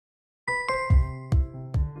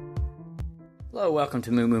Hello, welcome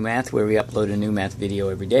to MooMooMath, where we upload a new math video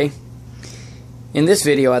every day. In this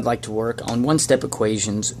video, I'd like to work on one-step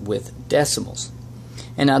equations with decimals.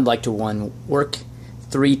 And I'd like to work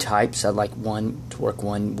three types. I'd like to work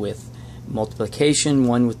one with multiplication,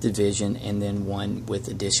 one with division, and then one with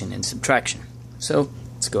addition and subtraction. So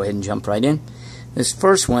let's go ahead and jump right in. This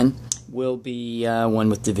first one will be one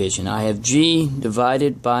with division. I have g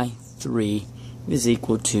divided by 3 is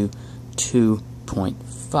equal to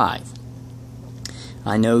 2.5.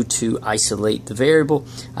 I know to isolate the variable,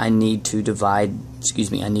 I need to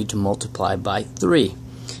multiply by 3.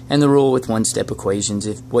 And the rule with one-step equations,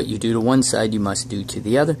 if what you do to one side, you must do to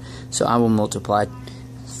the other. So I will multiply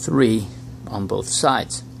 3 on both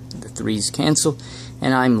sides. The 3's cancel,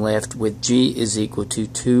 and I'm left with g is equal to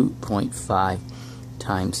 2.5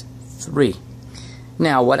 times 3.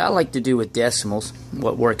 Now, what I like to do with decimals,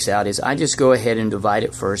 what works out is I just go ahead and divide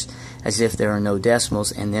it first as if there are no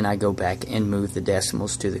decimals, and then I go back and move the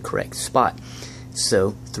decimals to the correct spot.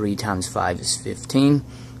 So 3 times 5 is 15,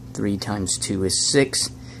 3 times 2 is 6,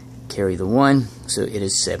 carry the 1, so it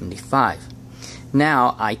is 75.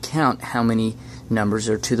 Now I count how many numbers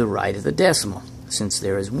are to the right of the decimal. Since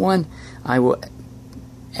there is 1, I will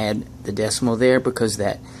add the decimal there because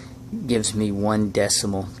that gives me 1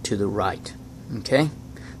 decimal to the right. Okay,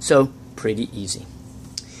 so pretty easy.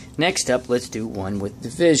 Next up, let's do one with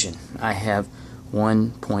division. I have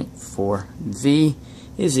 1.4v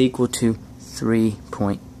is equal to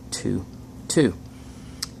 3.22.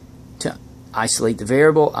 To isolate the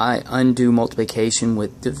variable, I undo multiplication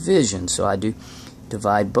with division. So I do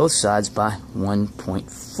divide both sides by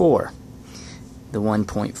 1.4. The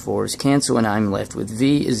 1.4 is cancelled, and I'm left with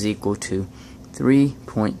v is equal to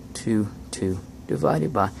 3.22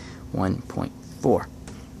 divided by 1.4.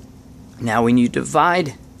 Now when you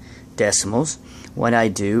divide decimals, what I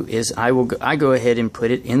do is I go ahead and put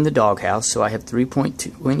it in the doghouse, so I have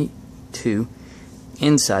 3.22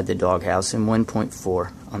 inside the doghouse and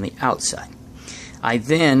 1.4 on the outside.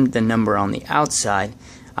 The number on the outside,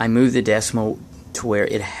 I move the decimal to where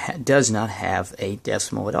it does not have a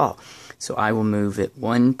decimal at all. So I will move it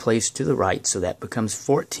one place to the right, so that becomes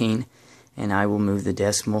 14, and I will move the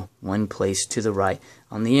decimal one place to the right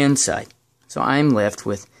on the inside. So I'm left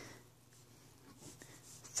with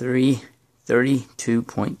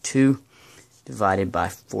 32.2 divided by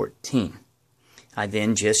 14. I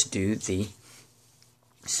then just do the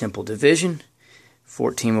simple division.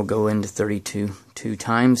 14 will go into 32 two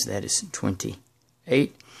times, that is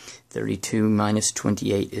 28. 32 minus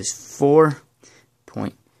 28 is 4.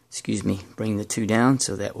 Bring the 2 down,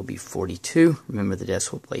 so that will be 42. Remember the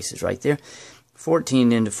decimal place is right there.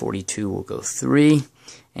 14 into 42 will go 3,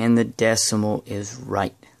 and the decimal is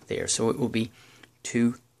right there. So it will be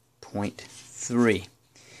 2.3.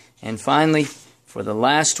 And finally, for the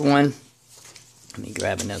last one, let me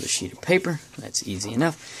grab another sheet of paper. That's easy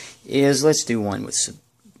enough. Let's do one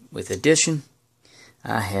with addition.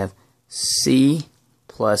 I have c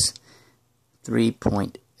plus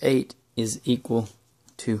 3.8 is equal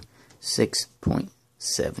to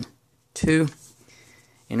 6.72.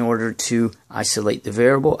 In order to isolate the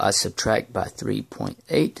variable, I subtract by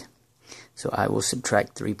 3.8. So I will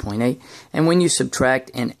subtract 3.8. And when you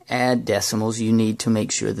subtract and add decimals, you need to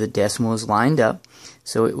make sure the decimal is lined up.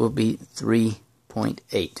 So it will be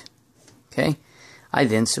 3.8. Okay? I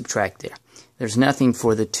then subtract there. There's nothing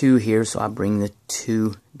for the 2 here, so I bring the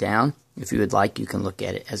 2 down. If you would like, you can look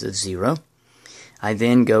at it as a 0. I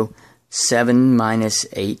then go 7 minus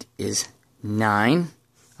 8 is 9.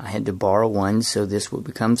 I had to borrow 1, so this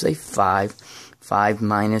becomes a 5. 5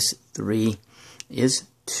 minus 3 is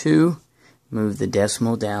 2. Move the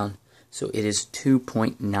decimal down, so it is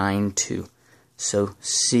 2.92. So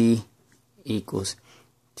C equals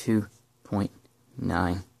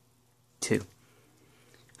 2.92.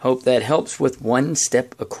 Hope that helps with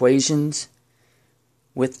one-step equations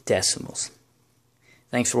with decimals.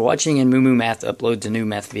 Thanks for watching, and MooMooMath uploads a new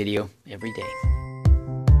math video every day.